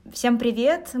Всем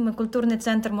привет! Мы культурный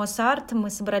центр Мосарт. Мы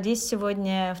собрались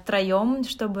сегодня втроем,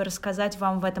 чтобы рассказать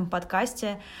вам в этом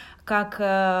подкасте, как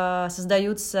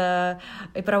создаются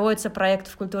и проводятся проекты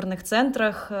в культурных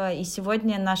центрах. И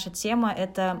сегодня наша тема —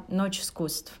 это «Ночь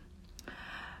искусств».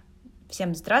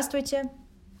 Всем здравствуйте!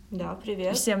 Да,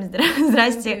 привет. Всем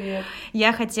здрасте. Привет.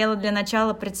 Я хотела для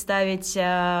начала представить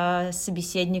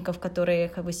собеседников,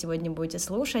 которых вы сегодня будете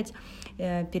слушать.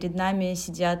 Перед нами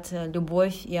сидят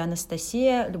Любовь и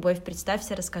Анастасия. Любовь,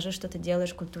 представься, расскажи, что ты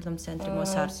делаешь в культурном центре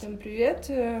Мосарт. Всем привет,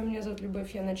 меня зовут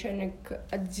Любовь, я начальник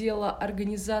отдела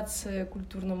организации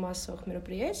культурно-массовых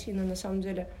мероприятий, но на самом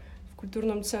деле в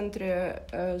культурном центре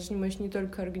занимаюсь не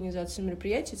только организацией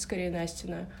мероприятий, это скорее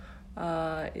Настина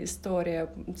история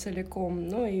целиком,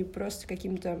 но и просто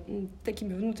какими-то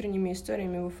такими внутренними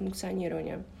историями его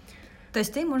функционирования. То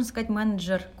есть ты, можно сказать,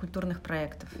 менеджер культурных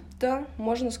проектов? Да,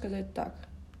 можно сказать так.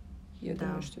 Я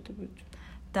думаю, что это будет.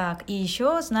 Так, и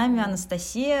еще с нами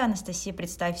Анастасия. Анастасия,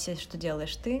 представься, что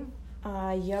делаешь ты.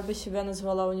 Я бы себя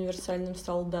назвала универсальным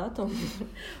солдатом,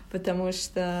 потому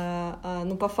что,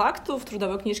 по факту в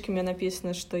трудовой книжке у меня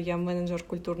написано, что я менеджер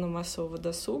культурно-массового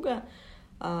досуга,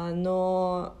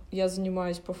 но я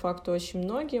занимаюсь по факту очень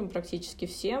многим, практически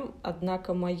всем,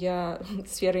 однако моя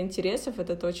сфера интересов —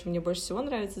 это то, чем мне больше всего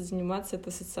нравится заниматься, это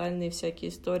социальные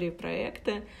всякие истории,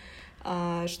 проекты,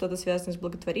 что-то связанное с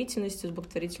благотворительностью, с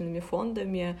благотворительными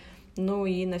фондами, ну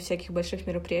и на всяких больших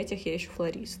мероприятиях я еще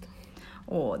флорист.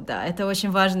 О, да, это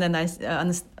очень важная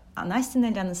Настина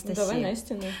или Анастасия? Давай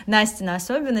Настина. Настина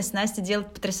особенность. Настя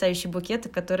делает потрясающие букеты,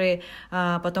 которые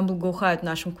потом благоухают в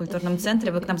нашем культурном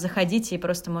центре. Вы к нам заходите и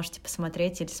просто можете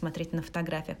посмотреть или смотреть на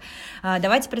фотографиях.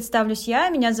 Давайте представлюсь я.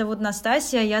 Меня зовут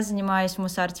Настасья. Я занимаюсь в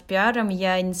Мосарте пиаром.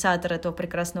 Я инициатор этого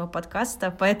прекрасного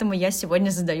подкаста, поэтому я сегодня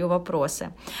задаю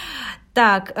вопросы.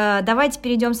 Так, давайте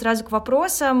перейдем сразу к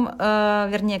вопросам,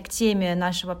 вернее, к теме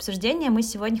нашего обсуждения. Мы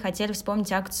сегодня хотели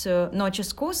вспомнить акцию «Ночь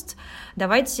искусств».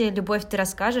 Давайте, Любовь, ты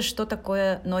расскажешь, что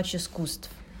такое «Ночь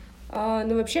искусств».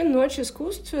 Вообще, «Ночь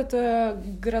искусств» — это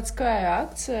городская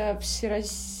акция,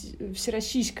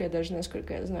 всероссийская даже,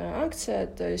 насколько я знаю, акция,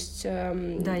 то есть...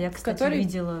 Да, я, кстати,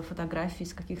 видела фотографии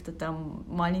из каких-то там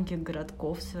маленьких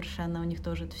городков совершенно, у них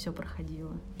тоже это все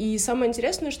проходило. И самое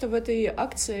интересное, что в этой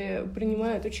акции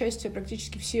принимают участие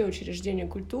практически все учреждения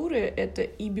культуры, это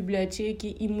и библиотеки,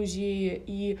 и музеи,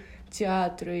 и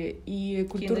театры, и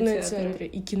культурные центры,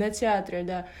 и кинотеатры,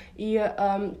 да, и...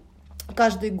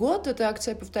 Каждый год эта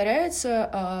акция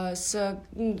повторяется с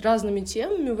разными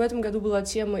темами. В этом году была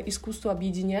тема «Искусство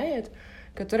объединяет»,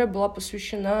 которая была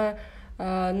посвящена,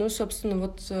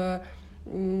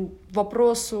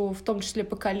 вопросу, в том числе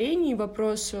поколений,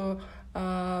 вопросу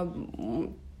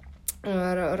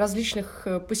различных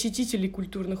посетителей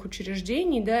культурных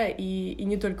учреждений, да, и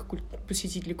не только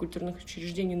посетителей культурных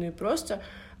учреждений, но и просто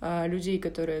людей,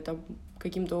 которые там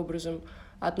каким-то образом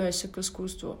относятся к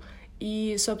искусству.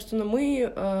 И, собственно,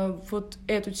 мы вот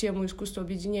эту тему «Искусство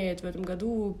объединяет» в этом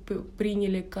году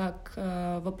приняли как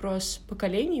вопрос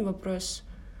поколений, вопрос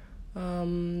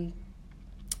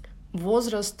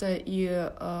возраста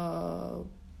и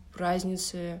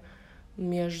разницы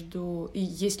между... И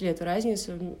есть ли эта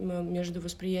разница между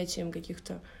восприятием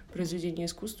каких-то произведений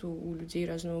искусства у людей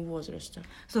разного возраста?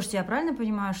 Слушайте, я правильно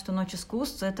понимаю, что «Ночь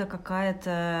искусств» — это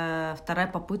какая-то вторая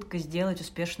попытка сделать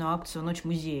успешную акцию «Ночь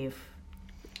музеев»?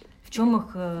 В чем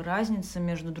их разница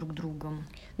между друг другом?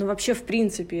 Вообще, в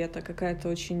принципе, это какая-то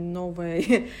очень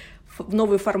новый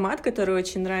формат, который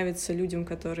очень нравится людям,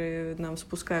 которые нам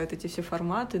спускают эти все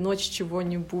форматы. Ночь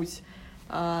чего-нибудь.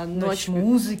 Ночь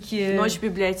музыки. Ночь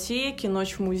библиотеки,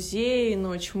 ночь музея,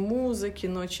 ночь музыки,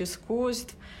 ночь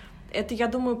искусств. Это, я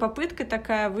думаю, попытка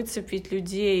такая выцепить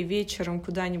людей вечером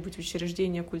куда-нибудь в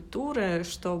учреждение культуры,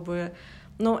 чтобы...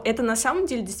 Но это на самом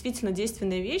деле действительно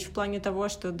действенная вещь в плане того,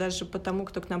 что даже по тому,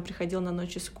 кто к нам приходил на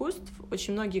Ночь искусств,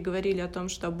 очень многие говорили о том,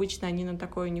 что обычно они на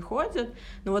такое не ходят,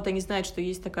 но вот они знают, что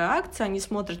есть такая акция, они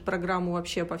смотрят программу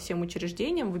вообще по всем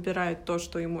учреждениям, выбирают то,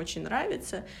 что им очень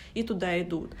нравится, и туда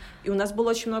идут. И у нас было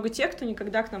очень много тех, кто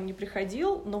никогда к нам не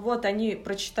приходил, но вот они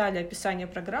прочитали описание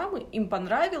программы, им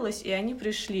понравилось, и они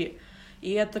пришли.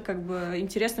 И это как бы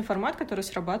интересный формат, который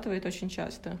срабатывает очень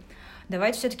часто.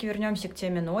 Давайте все-таки вернемся к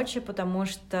теме ночи, потому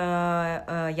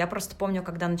что я просто помню,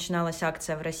 когда начиналась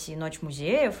акция в России «Ночь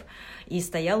музеев», и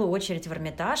стояла очередь в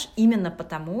Эрмитаж именно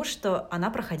потому, что она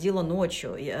проходила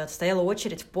ночью. И стояла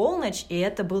очередь в полночь, и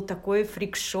это был такой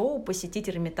фрик-шоу посетить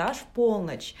Эрмитаж в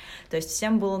полночь. То есть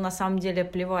всем было на самом деле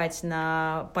плевать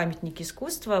на памятники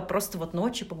искусства, просто вот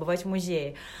ночью побывать в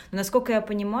музее. Но, насколько я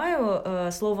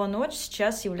понимаю, слово «ночь»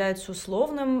 сейчас является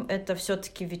условным. Это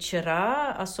все-таки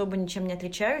вечера, особо ничем не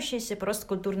отличающиеся, просто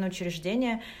культурные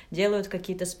учреждения делают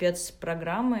какие-то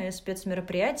спецпрограммы,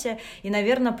 спецмероприятия. И,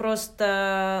 наверное,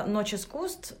 просто Ночь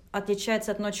искусств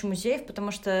отличается от Ночи музеев,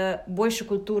 потому что больше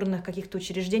культурных каких-то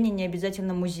учреждений, не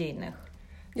обязательно музейных.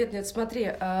 Нет, смотри,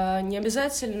 не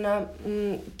обязательно,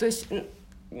 то есть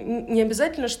не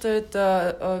обязательно, что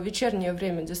это вечернее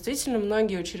время. Действительно,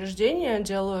 многие учреждения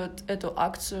делают эту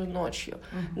акцию ночью.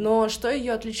 Но что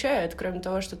ее отличает, кроме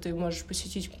того, что ты можешь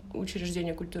посетить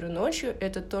учреждение культуры ночью,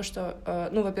 это то, что,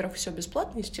 во-первых, все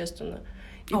бесплатно, естественно.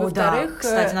 И, во-вторых,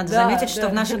 кстати, надо заметить, что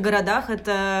в наших городах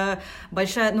это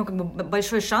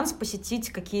большой шанс посетить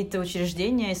какие-то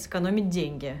учреждения и сэкономить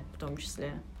деньги, в том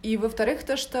числе. И, во-вторых,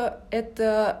 то, что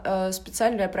это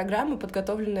специальная программа,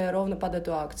 подготовленная ровно под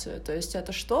эту акцию. То есть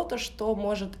это что-то, что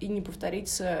может и не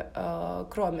повториться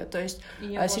кроме. То есть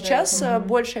сейчас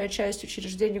большая часть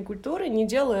учреждений культуры не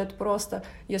делает просто,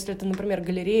 если это, например,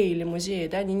 галереи или музеи,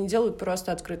 да, они не делают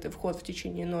просто открытый вход в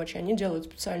течение ночи, они делают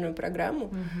специальную программу,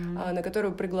 на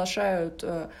которую приглашают,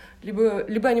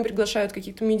 либо они приглашают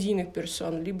каких-то медийных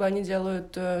персон, либо они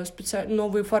делают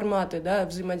новые форматы, да,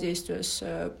 взаимодействия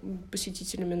с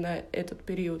посетителями на этот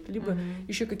период, либо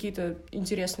еще какие-то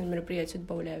интересные мероприятия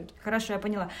добавляют. Хорошо, я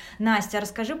поняла. Настя,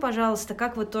 расскажи, пожалуйста,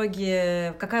 как в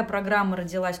итоге, какая программа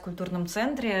родилась в культурном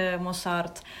центре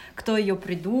Мосарт, кто ее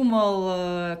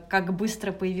придумал, как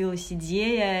быстро появилась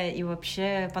идея, и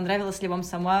вообще понравилась ли вам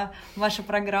сама ваша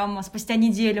программа спустя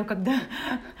неделю, когда...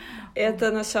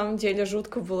 Это на самом деле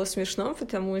жутко было смешно,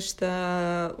 потому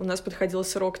что у нас подходил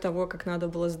срок того, как надо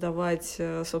было сдавать,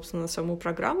 собственно, саму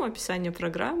программу, описание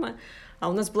программы, а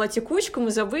у нас была текучка,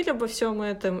 мы забыли обо всем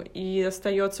этом, и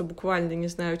остается буквально, не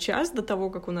знаю, час до того,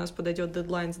 как у нас подойдет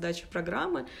дедлайн сдачи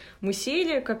программы. Мы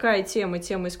сели, какая тема?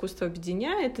 Тема искусства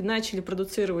объединяет, и начали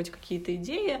продуцировать какие-то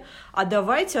идеи. А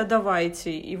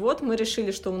давайте. И вот мы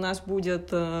решили, что у нас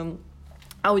будет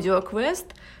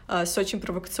аудиоквест с очень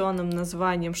провокационным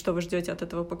названием «Что вы ждете от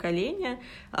этого поколения?».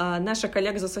 Наша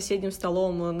коллега за соседним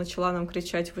столом начала нам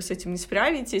кричать: «Вы с этим не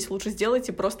справитесь, лучше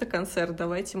сделайте просто концерт,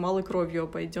 давайте малой кровью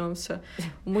обойдемся».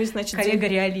 Мы, значит,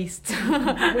 коллега-реалист.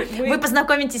 Вы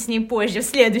познакомитесь с ней позже, в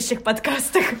следующих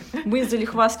подкастах. Мы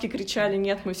залихватски кричали: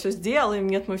 «Нет, мы все сделаем,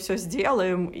 нет, мы все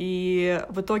сделаем». И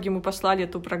в итоге мы послали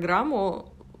эту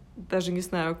программу, даже не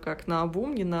знаю, как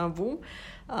наобум, не наобум.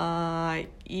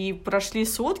 И прошли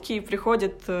сутки, и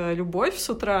приходит Любовь с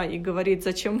утра и говорит: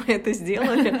 «Зачем мы это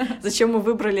сделали? Зачем мы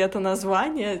выбрали это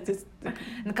название?»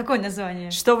 На какое название?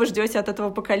 «Что вы ждете от этого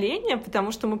поколения?»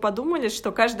 Потому что мы подумали,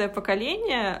 что каждое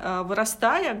поколение,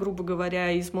 вырастая, грубо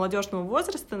говоря, из молодежного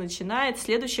возраста, начинает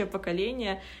следующее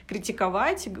поколение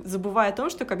критиковать, забывая о том,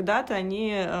 что когда-то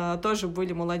они тоже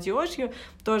были молодежью,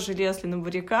 тоже лезли на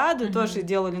баррикады, тоже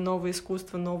делали новое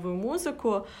искусство, новую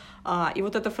музыку. И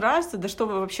вот эта фраза: «Да что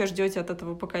вы вообще ждете от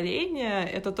этого поколения?»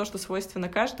 — это то, что свойственно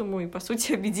каждому и, по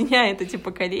сути, объединяет эти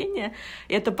поколения.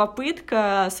 И это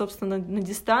попытка, собственно, на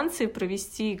дистанции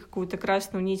провести какую-то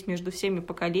красную нить между всеми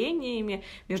поколениями,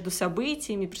 между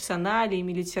событиями,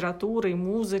 персоналиями, литературой,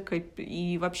 музыкой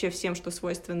и вообще всем, что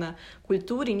свойственно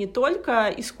культуре, не только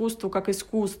искусству как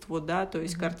искусству, да, то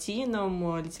есть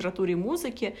картинам, литературе и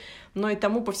музыке, но и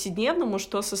тому повседневному,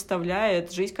 что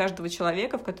составляет жизнь каждого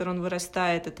человека, в которой он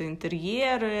вырастает. Это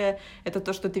интерьеры, это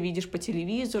то, что ты видишь по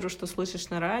телевизору, что слышишь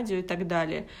на радио и так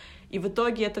далее. И в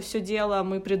итоге это все дело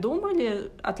мы придумали,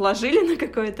 отложили на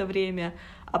какое-то время,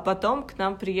 а потом к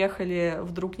нам приехали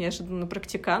вдруг неожиданно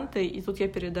практиканты, и тут я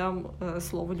передам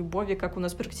слово Любови, как у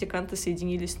нас практиканты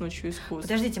соединились с Ночью искусств.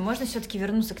 Подождите, можно все-таки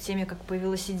вернуться к теме, как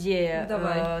появилась идея?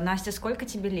 Давай. Настя, сколько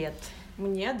тебе лет?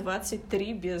 Мне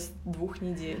 23 без 2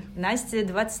 недель. Насте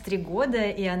 23 года,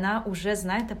 и она уже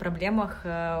знает о проблемах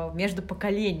между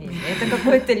поколениями. Это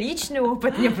какой-то личный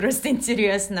опыт, мне просто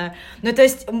интересно. Ну, то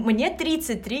есть, мне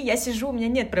 33, я сижу, у меня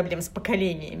нет проблем с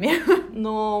поколениями.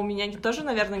 Но у меня тоже,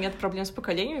 наверное, нет проблем с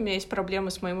поколениями, у меня есть проблемы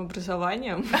с моим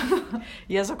образованием.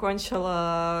 Я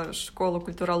закончила школу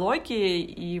культурологии,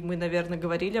 и мы, наверное,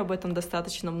 говорили об этом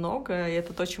достаточно много, и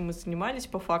это то, чем мы занимались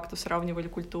по факту, сравнивали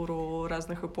культуру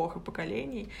разных эпох и поколений.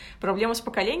 Проблема с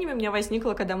поколениями у меня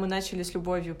возникла, когда мы начали с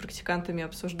Любовью практикантами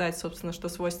обсуждать, собственно, что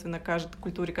свойственно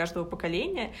культуре каждого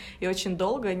поколения, и очень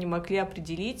долго не могли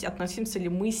определить, относимся ли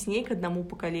мы с ней к одному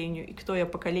поколению, и кто я,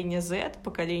 поколение Z,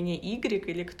 поколение Y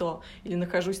или кто, или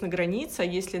нахожусь на границе, а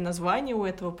есть ли название у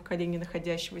этого поколения,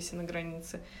 находящегося на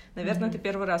границе. Наверное, это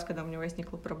первый раз, когда у меня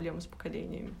возникла проблема с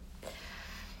поколениями.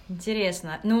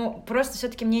 Интересно. Ну, просто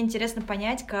все-таки мне интересно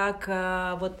понять,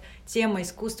 как вот тема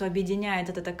искусства объединяет.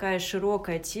 Это такая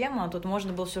широкая тема, тут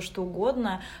можно было все что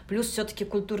угодно. Плюс все-таки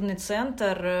культурный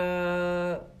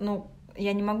центр, ну,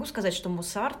 я не могу сказать, что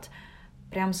Мосарт,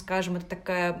 прям скажем, это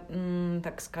такая,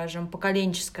 так скажем,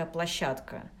 поколенческая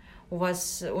площадка.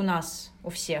 у нас, у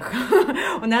всех,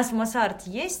 у нас в Мосарт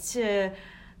есть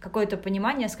какое-то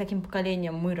понимание, с каким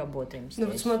поколением мы работаем здесь? Ну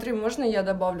вот смотри, можно я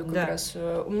добавлю как раз?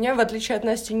 У меня, в отличие от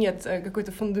Насти, нет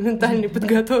какой-то фундаментальной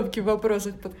подготовки в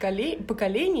вопросах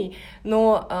поколений,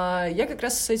 но я как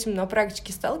раз с этим на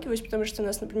практике сталкиваюсь, потому что у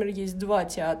нас, например, есть 2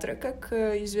 театра, как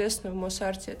известно в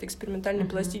Мосарте, это экспериментальный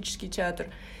пластический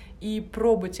театр и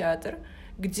проботеатр,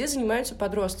 где занимаются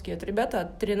подростки. Это ребята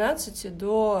от 13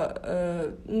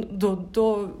 до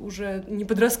уже не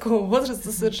подросткового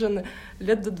возраста совершенно,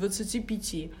 лет до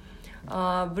 25.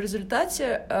 В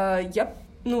результате я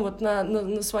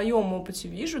на своем опыте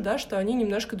вижу, да, что они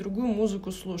немножко другую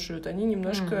музыку слушают, они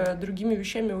немножко другими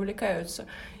вещами увлекаются.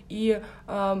 И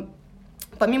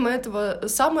помимо этого,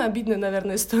 самая обидная,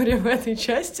 наверное, история в этой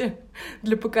части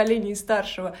для поколения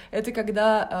старшего — это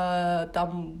когда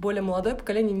там более молодое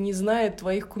поколение не знает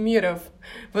твоих кумиров.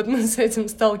 Вот мы с этим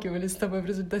сталкивались с тобой в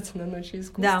результате на Ночи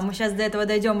искусств. Да, мы сейчас до этого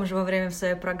дойдем уже во время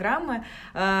своей программы.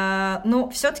 Но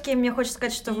все-таки мне хочется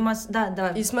сказать, что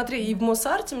И смотри, и в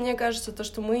Мосарте, мне кажется, то,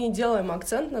 что мы делаем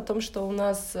акцент на том, что у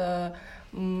нас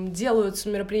делаются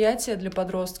мероприятия для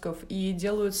подростков и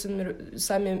делаются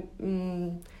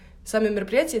сами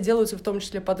мероприятия делаются в том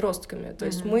числе подростками. То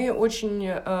есть мы очень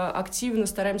активно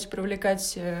стараемся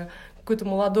привлекать какое-то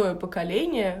молодое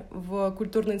поколение в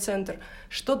культурный центр,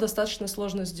 что достаточно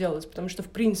сложно сделать, потому что, в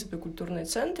принципе, культурные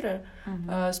центры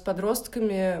с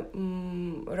подростками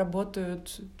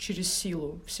работают через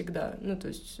силу всегда. Ну, то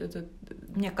есть это...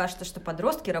 Мне кажется, что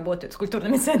подростки работают с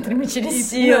культурными центрами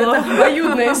через силу. Это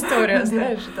обоюдная история,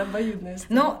 знаешь, это обоюдная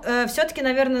история. Но все-таки,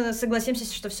 наверное,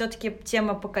 согласимся, что все-таки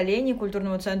тема поколений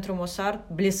культурному центру Мосарт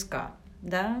близка,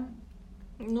 да?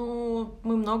 Ну,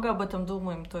 мы много об этом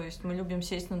думаем, то есть мы любим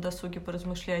сесть на досуге,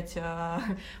 поразмышлять о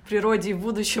природе и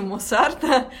будущем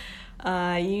Мосарта,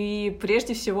 и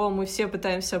прежде всего мы все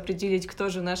пытаемся определить, кто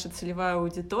же наша целевая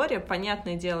аудитория.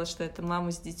 Понятное дело, что это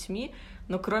мамы с детьми,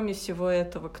 но кроме всего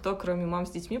этого, кто, кроме мам с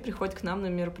детьми, приходит к нам на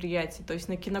мероприятия? То есть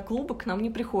на киноклубы к нам не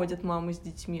приходят мамы с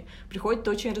детьми, приходит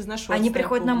очень разношерстная Они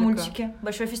приходят публика. На мультики,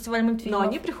 большой фестиваль мультфильмов. Но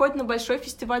они приходят на большой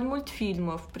фестиваль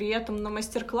мультфильмов, при этом на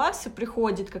мастер-классы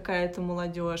приходит какая-то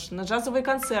молодежь, на джазовые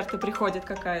концерты приходит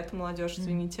какая-то молодежь,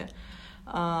 извините.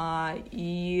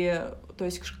 И то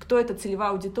есть кто эта целевая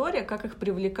аудитория, как их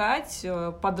привлекать,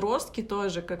 подростки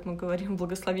тоже, как мы говорим,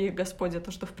 благослови их Господь,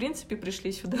 то, что в принципе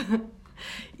пришли сюда.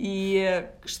 И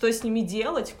что с ними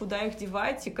делать, куда их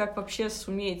девать, и как вообще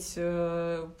суметь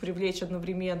привлечь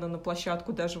одновременно на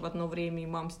площадку даже в одно время и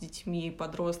мам с детьми, и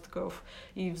подростков,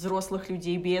 и взрослых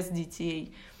людей без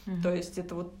детей. То есть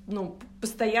это вот,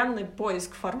 постоянный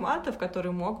поиск форматов,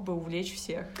 который мог бы увлечь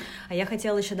всех. А я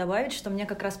хотела еще добавить, что мне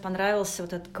как раз понравился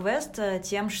вот этот квест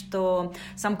тем, что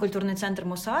сам культурный центр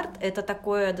Мосарт — это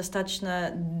такое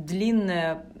достаточно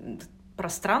длинное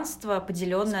пространство,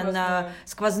 поделенное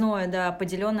сквозное, да,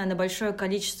 поделенное на большое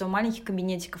количество маленьких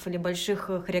кабинетиков или больших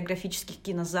хореографических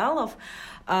кинозалов.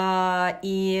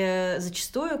 И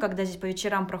зачастую, когда здесь по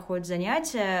вечерам проходят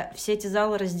занятия, все эти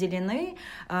залы разделены,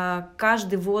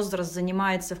 каждый возраст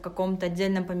занимается в каком-то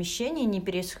отдельном помещении, не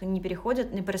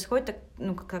происходит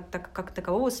как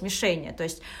такового смешения. То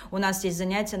есть у нас есть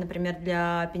занятия, например,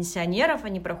 для пенсионеров,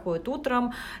 они проходят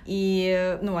утром,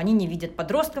 и они не видят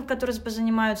подростков, которые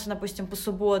занимаются, допустим, по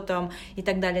субботам, и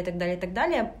так далее, и так далее, и так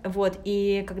далее. Вот.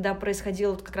 И когда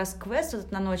происходил вот как раз квест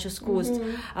этот на Ночь искусств,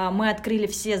 мы открыли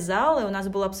все залы, у нас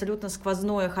было абсолютно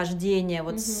сквозное хождение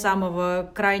вот с самого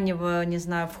крайнего, не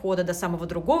знаю, входа до самого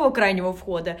другого крайнего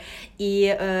входа.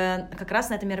 И как раз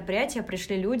на это мероприятие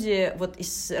пришли люди вот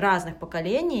из разных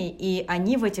поколений, и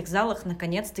они в этих залах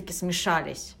наконец-таки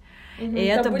смешались. И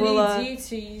это были было... и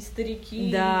дети, и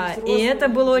старики, да, и взрослые. И это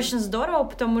было очень здорово,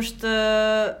 потому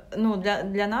что,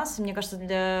 для нас, мне кажется,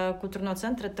 для культурного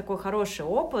центра это такой хороший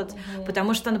опыт,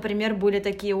 потому что, например, были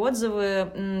такие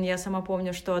отзывы, я сама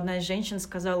помню, что одна из женщин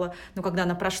сказала, когда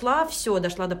она прошла, все,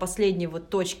 дошла до последней вот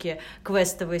точки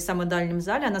квестовой в самом дальнем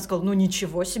зале, она сказала,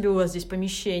 ничего себе у вас здесь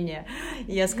помещение.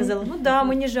 И я сказала, да,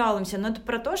 мы не жалуемся, но это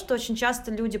про то, что очень часто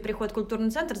люди приходят в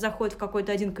культурный центр, заходят в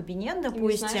какой-то один кабинет,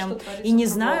 допустим, и не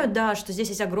знают, да, что здесь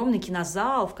есть огромный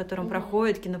кинозал, в котором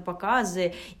проходят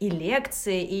кинопоказы и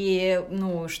лекции, и,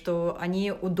 что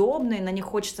они удобные, на них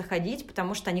хочется ходить,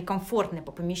 потому что они комфортные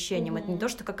по помещениям. Это не то,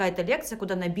 что какая-то лекция,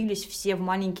 куда набились все в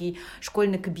маленький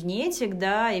школьный кабинетик,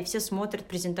 да, и все смотрят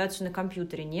презентацию на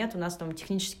компьютере. Нет, у нас там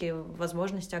технические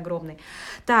возможности огромные.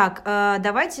 Так,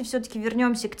 давайте все-таки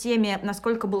вернемся к теме,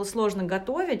 насколько было сложно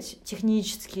готовить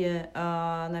технически.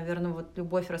 Наверное, вот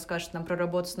Любовь расскажет нам про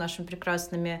работу с нашими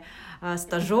прекрасными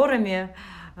стажерами.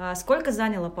 Сколько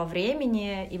заняло по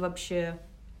времени и вообще?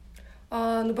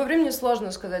 Ну, по времени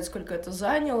сложно сказать, сколько это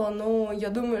заняло, но я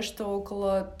думаю, что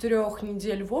около 3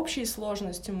 недель в общей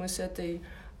сложности мы с этой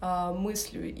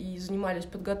мыслью и занимались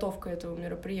подготовкой этого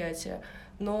мероприятия.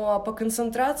 Но по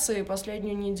концентрации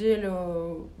последнюю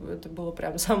неделю это была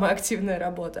прям самая активная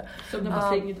работа. Особенно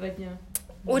последние 2 дня.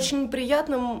 Очень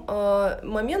приятным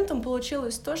моментом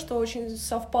получилось то, что очень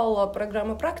совпала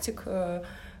программа практик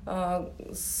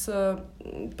с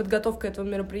подготовкой этого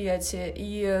мероприятия,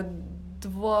 и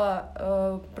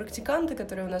 2 практиканта,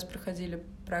 которые у нас проходили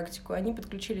практику, они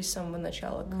подключились с самого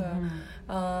начала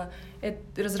к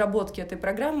разработке этой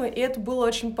программы, и это было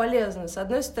очень полезно. С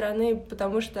одной стороны,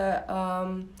 потому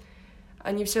что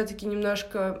они все-таки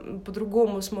немножко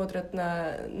по-другому смотрят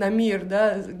на мир,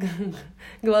 да,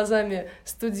 глазами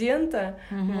студента.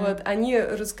 Вот. Они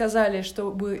рассказали,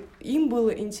 чтобы им было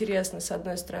интересно, с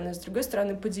одной стороны, с другой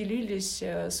стороны, поделились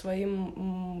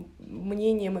своим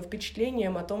мнением и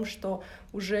впечатлением о том, что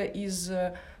уже из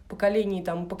поколений,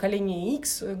 там, поколения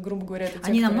X, грубо говоря, это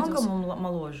те, они кто намного родился,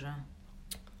 моложе?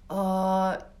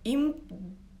 Им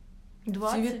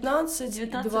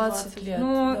 19-20 лет.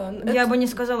 Ну, да. я бы не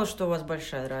сказала, что у вас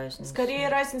большая разница. Скорее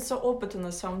разница опыта,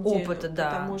 на самом деле. Опыта, да.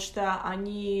 Потому что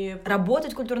они...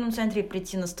 Работать в культурном центре и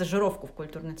прийти на стажировку в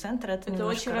культурный центр — это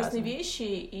очень разные разное. вещи,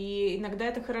 и иногда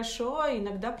это хорошо,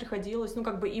 иногда приходилось... Ну,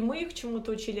 как бы и мы их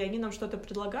чему-то учили, они нам что-то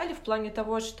предлагали в плане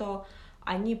того, что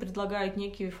они предлагают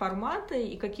некие форматы,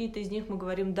 и какие-то из них мы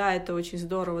говорим, да, это очень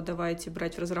здорово, давайте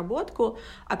брать в разработку,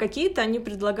 а какие-то они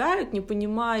предлагают, не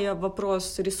понимая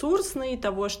вопрос ресурсный,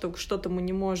 того, что что-то мы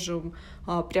не можем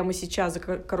прямо сейчас за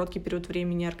короткий период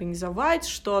времени организовать,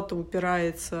 что-то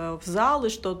упирается в залы,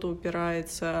 что-то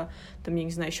упирается, там, я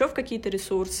не знаю, еще в какие-то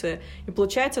ресурсы, и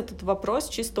получается этот вопрос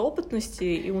чисто опытности,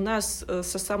 и у нас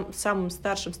со самым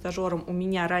старшим стажером у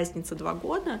меня разница 2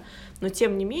 года, но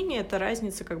тем не менее эта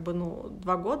разница как бы,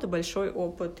 2 года, большой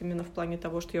опыт именно в плане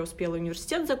того, что я успела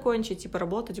университет закончить и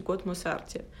поработать год в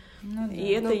Мосарте. Ну, да. И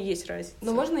это и есть разница.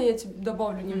 Но можно я тебе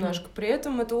добавлю немножко? При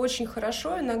этом это очень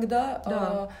хорошо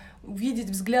иногда увидеть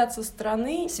взгляд со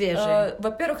стороны. Свежий.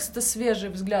 Во-первых, это свежий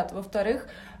взгляд. Во-вторых,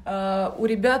 у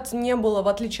ребят не было, в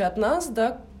отличие от нас,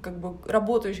 да, как бы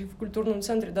работающих в культурном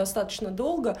центре достаточно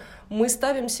долго, мы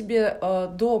ставим себе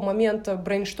до момента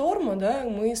брейншторма, да,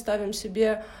 мы ставим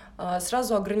себе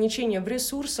сразу ограничения в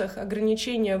ресурсах,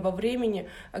 ограничения во времени,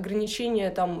 ограничения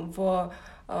там в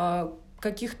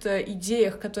каких-то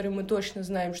идеях, которые мы точно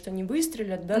знаем, что они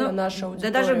выстрелят, да, на нашу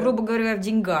аудиторию. Да даже, грубо говоря, в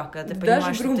деньгах, когда ты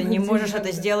понимаешь, что ты не можешь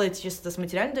это сделать чисто с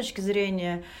материальной точки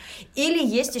зрения. Или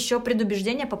есть еще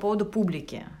предубеждение по поводу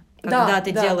публики. Когда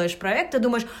ты делаешь проект, ты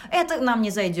думаешь, это нам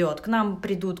не зайдет, к нам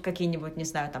придут какие-нибудь, не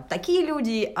знаю, там, такие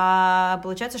люди, а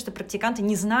получается, что практиканты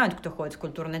не знают, кто ходит в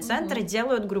культурный центр, и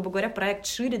делают, грубо говоря, проект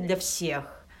шире для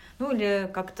всех. Ну, или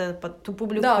как-то под ту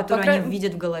публику, которую они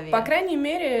видят в голове. По крайней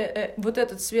мере, вот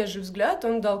этот свежий взгляд,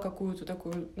 он дал какую-то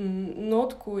такую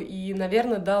нотку и,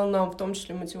 наверное, дал нам в том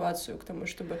числе мотивацию к тому,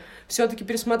 чтобы все-таки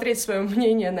пересмотреть свое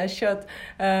мнение насчет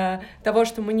того,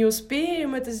 что мы не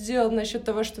успеем это сделать, насчет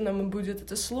того, что нам будет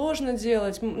это сложно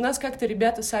делать. Нас как-то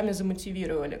ребята сами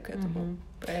замотивировали к этому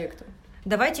проекту.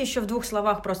 Давайте еще в 2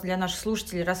 словах просто для наших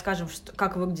слушателей расскажем,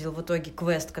 как выглядел в итоге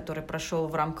квест, который прошел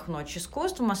в рамках Ночи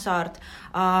искусств в Мосарт.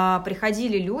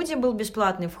 Приходили люди, был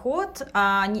бесплатный вход,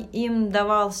 им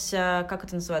давался, как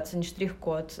это называется, не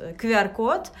штрих-код,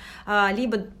 QR-код,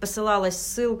 либо посылалась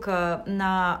ссылка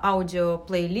на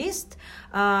аудиоплейлист,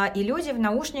 и люди в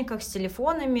наушниках с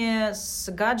телефонами, с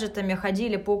гаджетами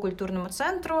ходили по культурному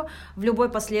центру в любой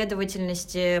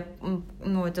последовательности,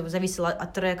 это зависело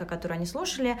от трека, который они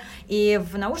слушали, и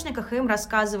в наушниках им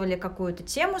рассказывали какую-то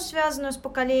тему, связанную с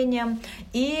поколением,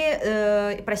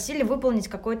 и просили выполнить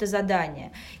какое-то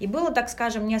задание. И было, так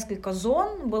скажем, несколько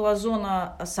зон. Была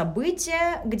зона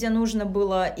события, где нужно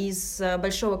было из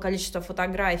большого количества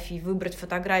фотографий выбрать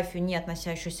фотографию, не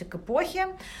относящуюся к эпохе.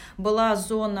 Была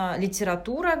зона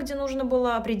литературы, где нужно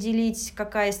было определить,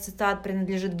 какая из цитат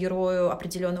принадлежит герою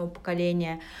определенного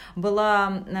поколения.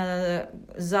 Была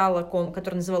зала,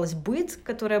 которая называлась «Быт»,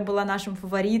 которая была нашим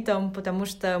фаворитом, потому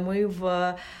что мы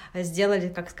сделали,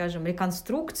 как скажем,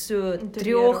 реконструкцию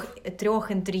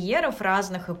трех интерьеров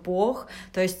разных эпох.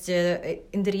 То есть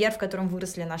интерьер, в котором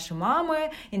выросли наши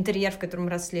мамы, интерьер, в котором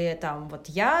росли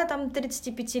я,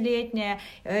 35-летняя,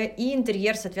 и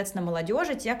интерьер, соответственно,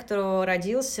 молодежи, те, кто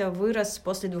родился, вырос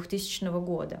после 2000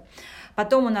 года.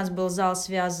 Потом у нас был зал,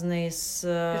 связанный с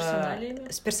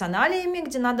персоналиями,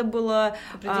 где надо было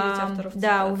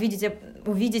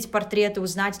увидеть портреты,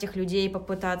 узнать этих людей,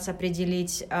 попытаться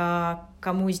определить,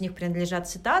 кому из них принадлежат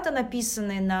цитаты,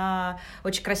 написанные на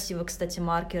очень красиво, кстати,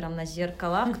 маркером на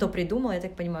зеркалах. Кто придумал, я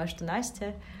так понимаю, что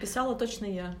Настя. Писала точно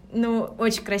я. Ну,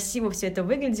 очень красиво все это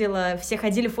выглядело. Все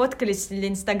ходили, фоткались для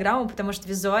Инстаграма, потому что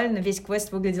визуально весь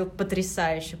квест выглядел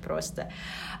потрясающе просто.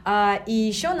 И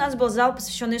еще у нас был зал,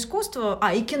 посвященный искусству,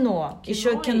 и кино.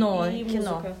 Еще кино.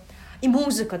 Музыка. И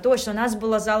музыка, точно. У нас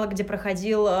была зала, где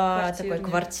проходил такой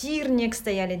квартирник,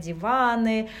 стояли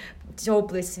диваны,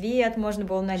 теплый свет, можно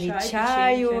было налить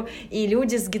чаю, и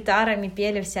люди с гитарами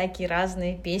пели всякие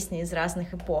разные песни из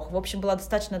разных эпох. В общем, была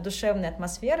достаточно душевная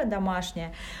атмосфера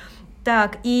домашняя.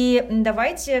 Так, и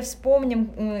давайте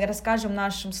вспомним, расскажем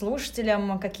нашим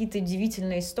слушателям какие-то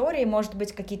удивительные истории, может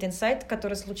быть, какие-то инсайты,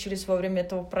 которые случились во время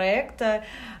этого проекта,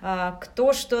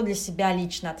 кто что для себя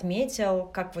лично отметил,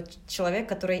 как вот человек,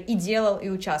 который и делал, и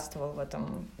участвовал в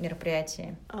этом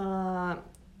мероприятии.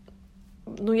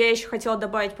 Ну, я еще хотела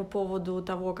добавить по поводу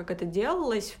того, как это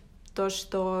делалось, то,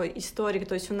 что истории,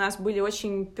 то есть у нас были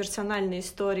очень персональные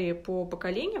истории по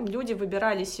поколениям, люди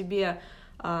выбирали себе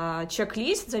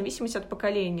чек-лист в зависимости от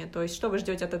поколения, то есть что вы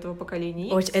ждете от этого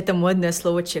поколения X. Это модное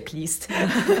слово чек-лист.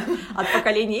 От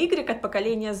поколения Y, от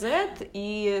поколения Z,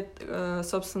 и,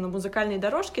 собственно, музыкальные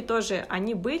дорожки тоже,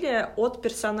 они были от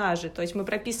персонажей, то есть мы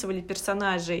прописывали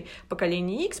персонажей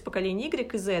поколения X, поколения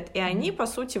Y и Z, и они, по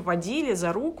сути, водили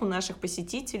за руку наших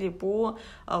посетителей по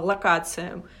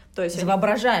локациям. То есть за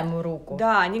воображаемую руку.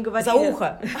 Да, они говорили... За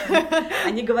ухо.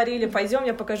 Они говорили, пойдем,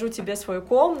 я покажу тебе свою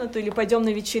комнату, или пойдем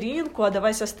на вечеринку,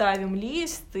 давай составим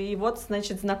лист. И вот,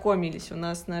 значит, знакомились у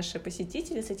нас наши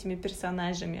посетители с этими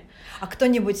персонажами. А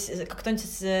кто-нибудь из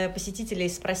посетителей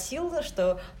спросил,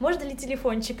 что можно ли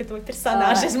телефончик этого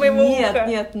персонажа из моего уха?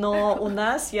 Нет, но у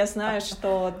нас, я знаю,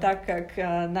 что так как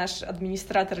наш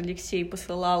администратор Алексей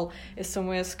посылал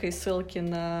смс-кой ссылки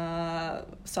на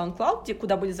SoundCloud,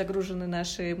 куда были загружены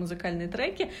наши музыкальные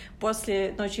треки.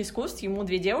 После «Ночи искусств» ему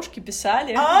 2 девушки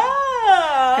писали,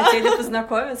 хотели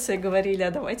познакомиться и говорили,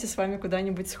 давайте с вами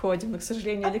куда-нибудь сходим. Но, к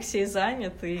сожалению, Алексей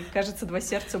занят, и, кажется, 2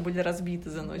 сердца были разбиты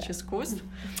за «Ночь искусств».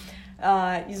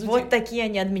 Вот такие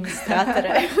они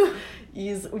администраторы.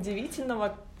 Из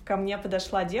удивительного ко мне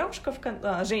подошла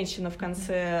женщина в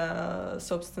конце,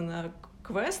 собственно,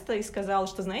 квеста и сказала,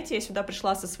 что, знаете, я сюда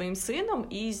пришла со своим сыном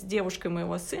и с девушкой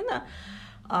моего сына,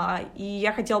 и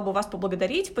я хотела бы вас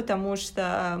поблагодарить, потому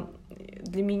что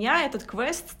для меня этот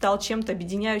квест стал чем-то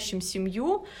объединяющим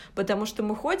семью, потому что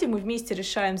мы ходим и вместе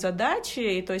решаем задачи,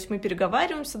 и, то есть мы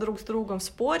переговариваемся друг с другом,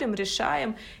 спорим,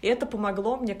 решаем, и это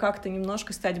помогло мне как-то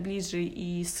немножко стать ближе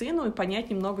и сыну, и понять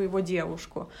немного его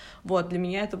девушку. Вот, для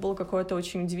меня это был какой-то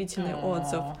очень удивительный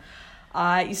отзыв.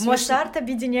 Мошарт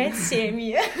объединяет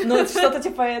семьи. Ну, что-то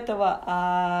типа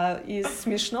этого. Из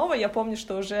смешного я помню,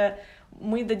 что уже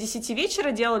мы до 10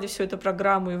 вечера делали всю эту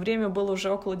программу, и время было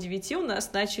уже около 9, у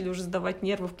нас начали уже сдавать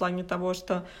нервы в плане того,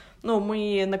 что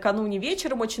мы накануне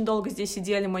вечером очень долго здесь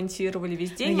сидели, монтировали,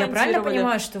 весь день монтировали. Я правильно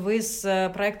понимаю, что вы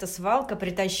с проекта «Свалка»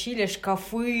 притащили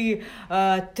шкафы,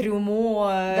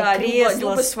 трюмо, кресла,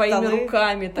 Люба своими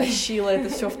руками тащила это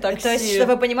все в такси. То есть,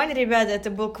 чтобы вы понимали, ребята, это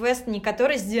был квест, не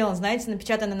который сделан, знаете,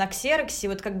 напечатанный на ксероксе,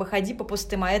 вот как бы ходи по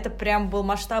пустым, а это прям был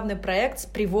масштабный проект с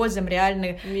привозом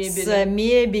реально с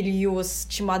мебелью, с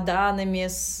чемоданами,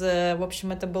 в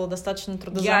общем, это было достаточно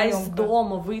трудозаемко. Я из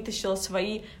дома вытащила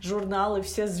свои журналы,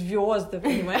 все звезды,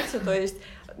 понимаете, то есть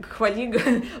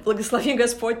благослови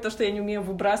Господь то, что я не умею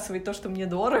выбрасывать то, что мне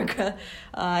дорого,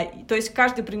 то есть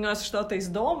каждый принес что-то из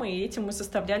дома, и этим мы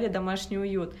составляли домашний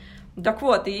уют. Так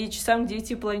вот, и часам к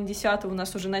 9:30 у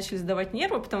нас уже начали сдавать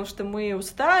нервы, потому что мы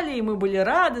устали, и мы были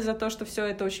рады за то, что все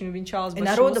это очень увенчалось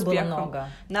большим успехом.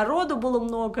 Народу было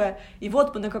много, и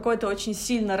вот мы на какой-то очень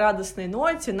сильно радостной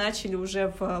ноте начали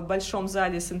уже в большом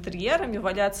зале с интерьерами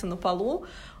валяться на полу.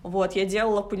 Вот, я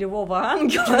делала пылевого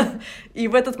ангела, и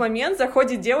в этот момент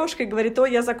заходит девушка и говорит: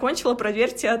 ой, я закончила,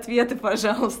 проверьте ответы,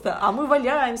 пожалуйста. А мы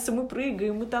валяемся, мы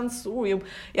прыгаем, мы танцуем.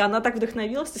 И она так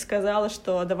вдохновилась и сказала,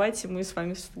 что давайте мы с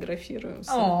вами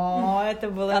сфотографируемся. О,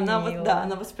 это было мило. Да,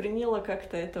 она восприняла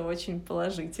как-то это очень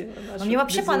положительно. Мне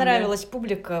вообще понравилась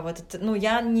публика.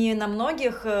 Я не на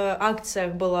многих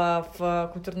акциях была в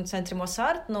культурном центре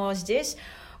Мосарт, но здесь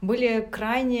были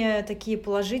крайне такие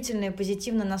положительные,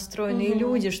 позитивно настроенные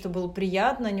люди, что было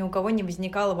приятно, ни у кого не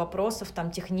возникало вопросов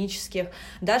там технических,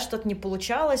 да, что-то не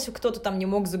получалось, кто-то там не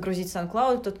мог загрузить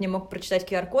SoundCloud, кто-то не мог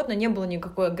прочитать QR-код, но не было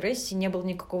никакой агрессии, не было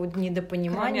никакого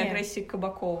недопонимания. Кроме агрессии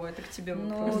Кабакова, это к тебе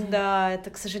вопрос. Да, это,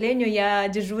 к сожалению, я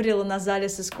дежурила на зале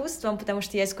с искусством, потому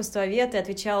что я искусствовед и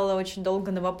отвечала очень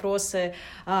долго на вопросы,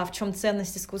 в чем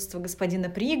ценность искусства господина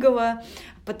Пригова,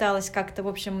 пыталась как-то, в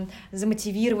общем,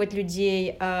 замотивировать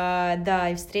людей, да,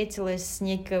 и встретилась с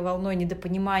некой волной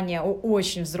недопонимания у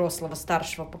очень взрослого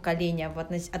старшего поколения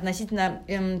относительно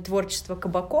творчества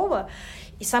Кабакова.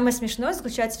 И самое смешное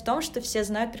заключается в том, что все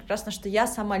знают прекрасно, что я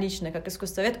сама лично, как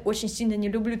искусствовед, очень сильно не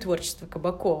люблю творчество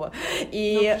Кабакова.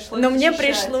 Но мне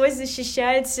пришлось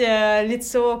защищать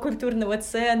лицо культурного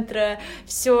центра,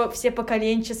 все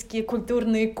поколенческие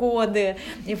культурные коды.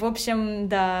 И, в общем,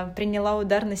 да, приняла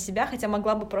удар на себя, хотя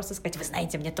могла бы просто сказать: вы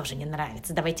знаете, мне тоже не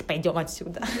нравится, давайте пойдем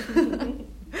отсюда.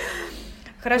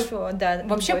 Хорошо, да.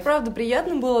 Вообще, правда,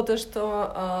 приятно было то,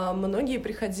 что многие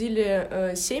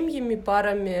приходили семьями,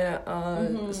 парами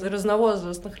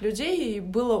разновозрастных людей, и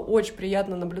было очень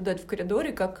приятно наблюдать в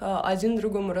коридоре, как один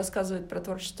другому рассказывает про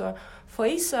творчество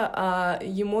Фаиса, а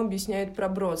ему объясняет про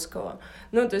Бродского.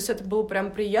 Ну, то есть это было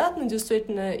прям приятно,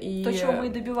 действительно. И то, чего мы и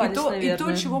добивались, наверное. И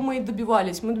то, чего мы и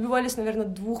добивались. Мы добивались, наверное,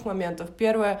 двух моментов.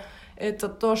 Первое — это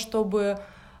то, чтобы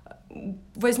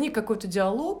возник какой-то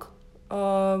диалог,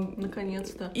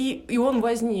 наконец-то. И он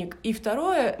возник. И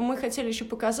второе, мы хотели еще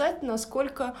показать,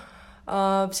 насколько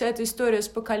вся эта история с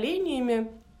поколениями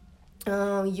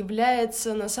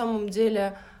является на самом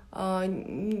деле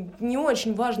не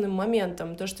очень важным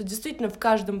моментом. То, что действительно в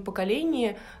каждом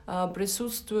поколении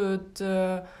присутствуют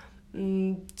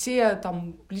те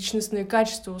там личностные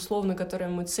качества, условно, которые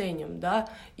мы ценим, да,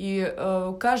 и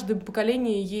в каждом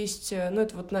поколении есть, ну,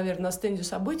 это вот, наверное, на стенде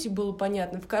событий было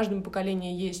понятно, в каждом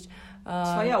поколении есть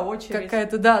своя очередь.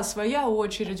 Какая-то, да, своя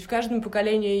очередь, в каждом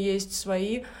поколении есть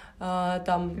свои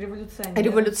там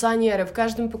революционеры, в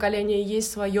каждом поколении есть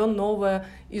свое новое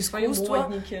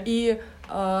искусство,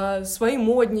 свои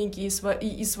модники,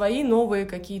 и свои новые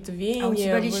какие-то веяния. А у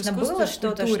тебя лично было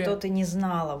что-то, что ты не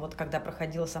знала, вот когда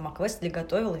проходила сама квест или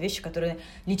готовила, вещи, которые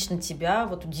лично тебя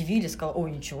вот удивили, сказала: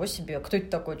 ой, ничего себе, кто это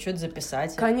такой, что это за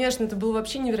писатель? Конечно, это был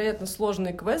вообще невероятно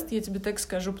сложный квест, я тебе так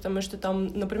скажу, потому что там,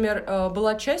 например,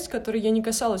 была часть, которой я не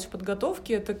касалась в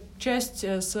подготовке, это часть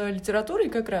с литературой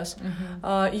как раз.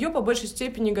 Ее по большей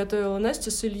степени готовила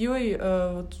Настя с Ильей,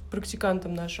 вот,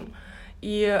 практикантом нашим.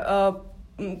 И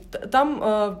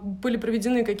там были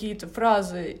проведены какие-то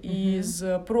фразы из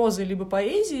прозы либо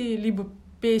поэзии, либо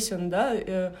песен, да,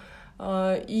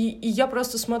 и я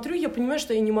просто смотрю, я понимаю,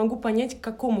 что я не могу понять, к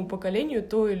какому поколению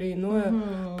то или иное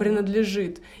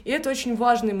принадлежит. И это очень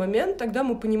важный момент, тогда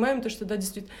мы понимаем то, что, да,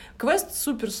 действительно, квест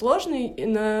суперсложный,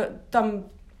 там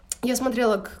я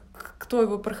смотрела, кто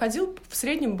его проходил, в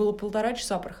среднем было 1,5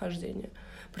 часа прохождения.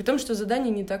 При том, что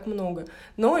заданий не так много.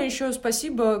 Но еще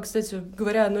спасибо, кстати,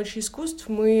 говоря о Ночи искусств,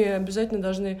 мы обязательно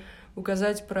должны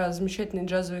указать про замечательный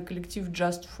джазовый коллектив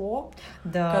Just For,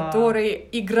 который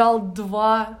играл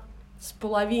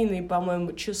 2,5,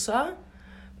 по-моему, часа,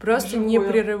 просто не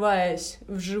прерываясь,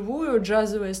 вживую,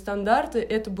 джазовые стандарты,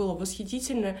 это было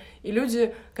восхитительно, и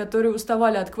люди, которые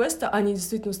уставали от квеста, они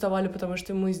действительно уставали, потому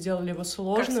что мы сделали его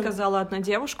сложным. Как сказала одна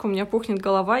девушка, у меня пухнет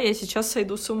голова, я сейчас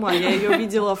сойду с ума. Я ее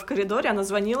видела в коридоре, она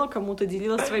звонила кому-то,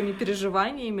 делилась своими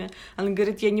переживаниями, она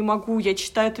говорит: я не могу, я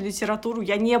читаю эту литературу,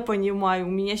 я не понимаю,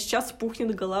 у меня сейчас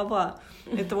пухнет голова.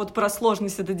 Это вот про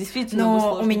сложность, это действительно был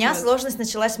сложный у меня квест. Сложность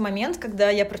началась в момент, когда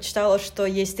я прочитала, что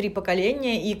есть 3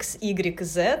 поколения, X, Y,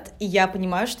 Z, и я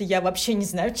понимаю, что я вообще не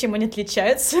знаю, чем они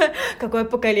отличаются, какое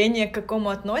поколение к какому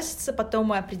относится. Потом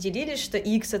мы определились, что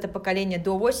X — это поколение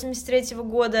до 83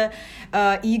 года,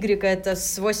 Y — это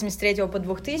с 83 по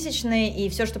 2000, и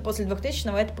все, что после 2000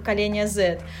 — это поколение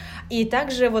Z. И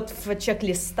также вот в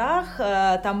чек-листах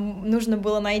там нужно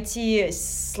было найти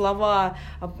слова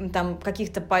там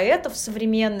каких-то поэтов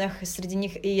современных, среди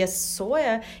них и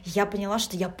Соя. Я поняла,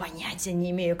 что я понятия не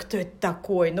имею, кто это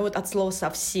такой. Ну вот от слова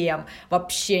совсем,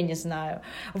 вообще не знаю.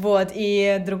 Вот,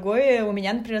 и другой у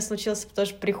меня, например, случился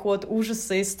тоже приход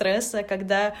ужаса и стресса,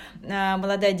 когда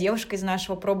молодая девушка из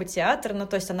нашего пробы-театра, ну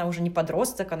то есть она уже не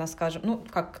подросток, она, скажем, ну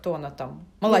как, кто она там?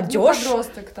 Молодежь.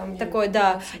 Подросток там. Такой,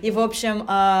 да. И, в общем,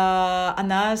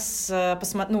 она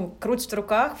крутит в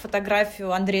руках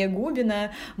фотографию Андрея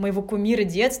Губина, моего кумира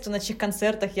детства, на чьих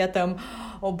концертах я там,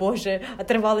 о боже,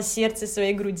 отрывала сердце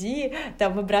своей груди,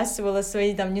 там выбрасывала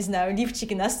свои, там, не знаю,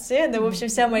 лифчики на сцену, в общем,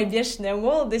 вся моя бешеная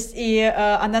молодость, и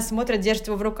она смотрит, держит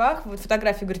его в руках, вот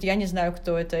фотографию, говорит: я не знаю,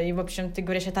 кто это, и, в общем, ты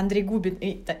говоришь: это Андрей Губин,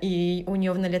 и у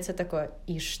нее на лице такое: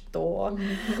 и что?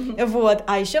 Вот,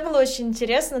 а еще было очень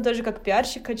интересно, тоже как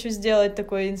пиарщик хочу сделать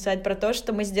такой инсайт про то,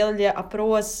 что мы сделали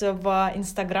опрос в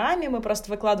Инстаграме, мы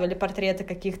просто выкладывали портреты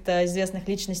каких-то известных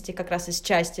личностей как раз из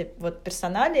части вот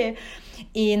персоналии,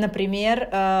 и, например,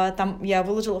 там я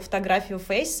выложила фотографию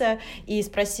фейса и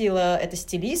спросила, это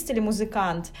стилист или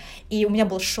музыкант, и у меня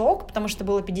был шок, потому что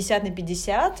было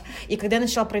 50/50, и когда я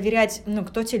начала проверять,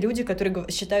 кто те люди, которые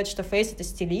считают, что фейс — это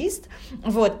стилист,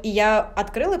 вот, и я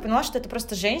открыла и поняла, что это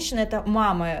просто женщины, это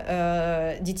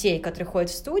мамы детей, которые ходят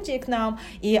в студии к нам,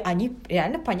 и они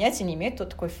реально понятия не имеют, кто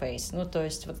такой фейс, то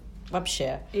есть вот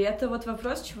вообще. И это вот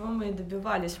вопрос, чего мы и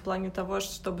добивались в плане того,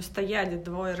 чтобы стояли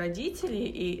двое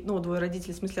родителей, двое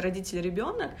родителей, в смысле родитель и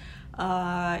ребенок,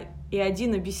 и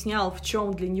один объяснял, в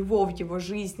чем для него в его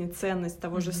жизни ценность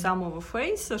того же самого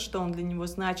фейса, что он для него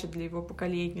значит, для его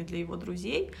поколения, для его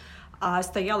друзей, а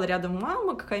стояла рядом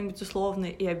мама какая-нибудь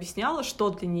условная и объясняла, что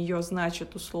для нее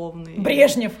значит условный...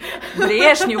 Брежнев,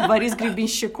 Борис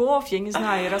Гребенщиков, я не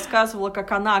знаю, и рассказывала,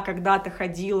 как она когда-то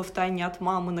ходила втайне от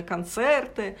мамы на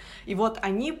концерты, и вот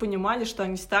они понимали, что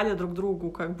они стали друг другу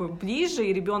как бы ближе,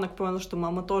 и ребенок понял, что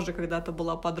мама тоже когда-то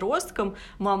была подростком,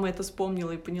 мама это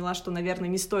вспомнила и поняла, что, наверное,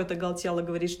 не стоит оголтело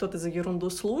говорить, что ты за ерунду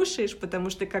слушаешь,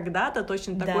 потому что когда-то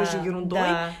точно такой же ерундой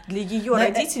для ее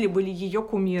родителей были ее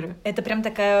кумиры. Это прям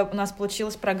такая у нас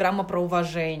получилась программа про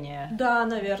уважение. Да,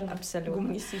 наверное. Абсолютно.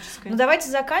 Гуманистическая. Давайте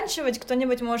заканчивать.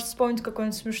 Кто-нибудь может вспомнить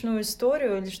какую-нибудь смешную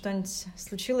историю или что-нибудь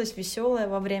случилось веселое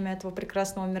во время этого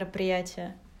прекрасного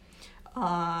мероприятия?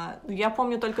 Я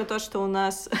помню только то, что у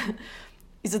нас...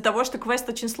 Из-за того, что квест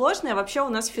очень сложный, а вообще у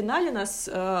нас в финале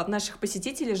наших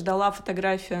посетителей ждала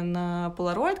фотография на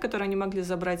Polaroid, которую они могли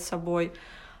забрать с собой.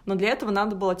 Но для этого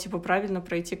надо было, правильно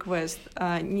пройти квест.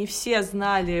 Не все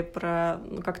знали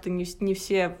как-то не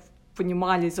все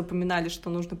понимали, запоминали, что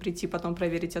нужно прийти, потом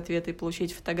проверить ответы и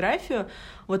получить фотографию.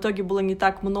 В итоге было не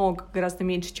так много, гораздо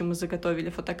меньше, чем мы заготовили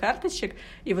фотокарточек,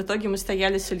 и в итоге мы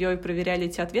стояли с Ильей и проверяли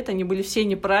эти ответы, они были все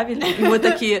неправильные, и мы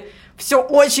такие: все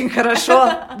очень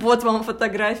хорошо, вот вам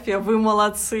фотография, вы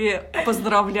молодцы,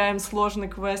 поздравляем, сложный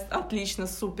квест, отлично,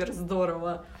 супер,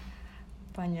 здорово.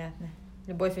 Понятно.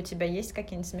 Любовь, у тебя есть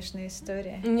какие-нибудь смешные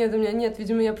истории? Нет, у меня нет.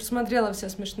 Видимо, я просмотрела все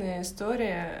смешные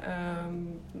истории.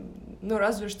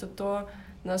 Разве что то,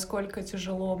 насколько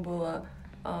тяжело было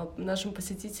нашим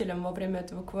посетителям во время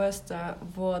этого квеста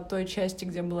в той части,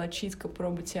 где была читка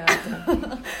пробы театра.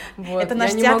 Это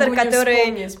наш театр,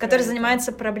 который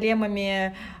занимается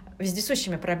проблемами,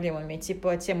 вездесущими проблемами,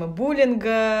 типа темы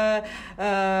буллинга,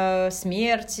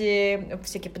 смерти,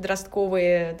 всякие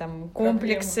подростковые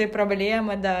комплексы,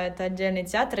 проблемы, да, это отдельный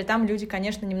театр, и там люди,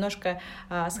 конечно, немножко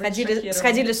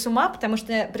сходили с ума, потому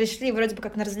что пришли вроде бы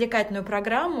как на развлекательную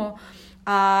программу,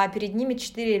 а перед ними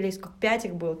 4 или 5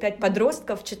 их было, 5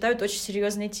 подростков читают очень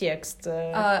серьезный текст.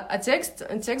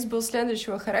 Текст был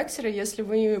следующего характера. Если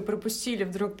вы пропустили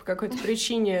вдруг по какой-то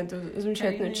причине эту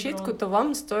замечательную читку, то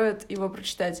вам стоит его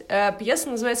прочитать. Пьеса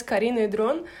называется «Карина и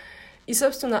дрон», и,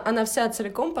 собственно, она вся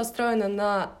целиком построена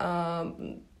на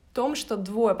том, что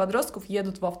 2 подростков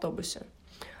едут в автобусе.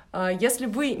 Если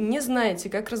вы не знаете,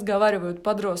 как разговаривают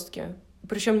подростки,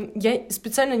 причем я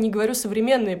специально не говорю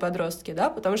современные подростки, да,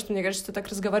 потому что мне кажется, что так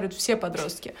разговаривают все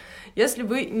подростки. Если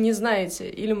вы не знаете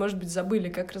или, может быть, забыли,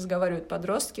 как разговаривают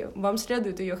подростки, вам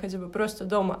следует ее хотя бы просто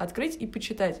дома открыть и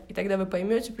почитать, и тогда вы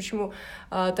поймете, почему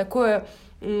такое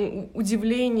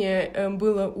удивление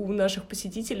было у наших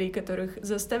посетителей, которых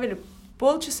заставили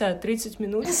полчаса, 30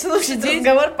 минут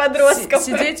разговор подростков.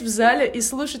 Сидеть в зале и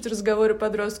слушать разговоры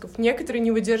подростков. Некоторые не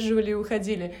выдерживали и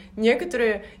уходили.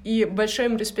 Некоторые, и большой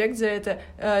им респект за это,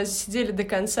 сидели до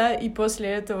конца и после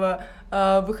этого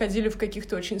выходили в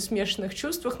каких-то очень смешанных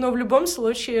чувствах, но в любом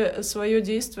случае свое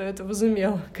действие это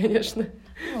возымело, конечно.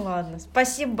 Ну ладно.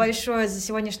 Спасибо большое за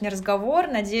сегодняшний разговор.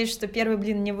 Надеюсь, что первый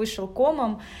блин не вышел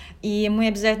комом. И мы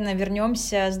обязательно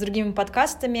вернемся с другими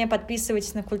подкастами.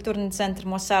 Подписывайтесь на Культурный центр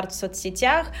Мосарт в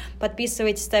соцсетях.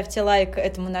 Подписывайтесь, ставьте лайк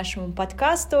этому нашему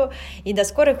подкасту. И до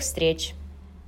скорых встреч!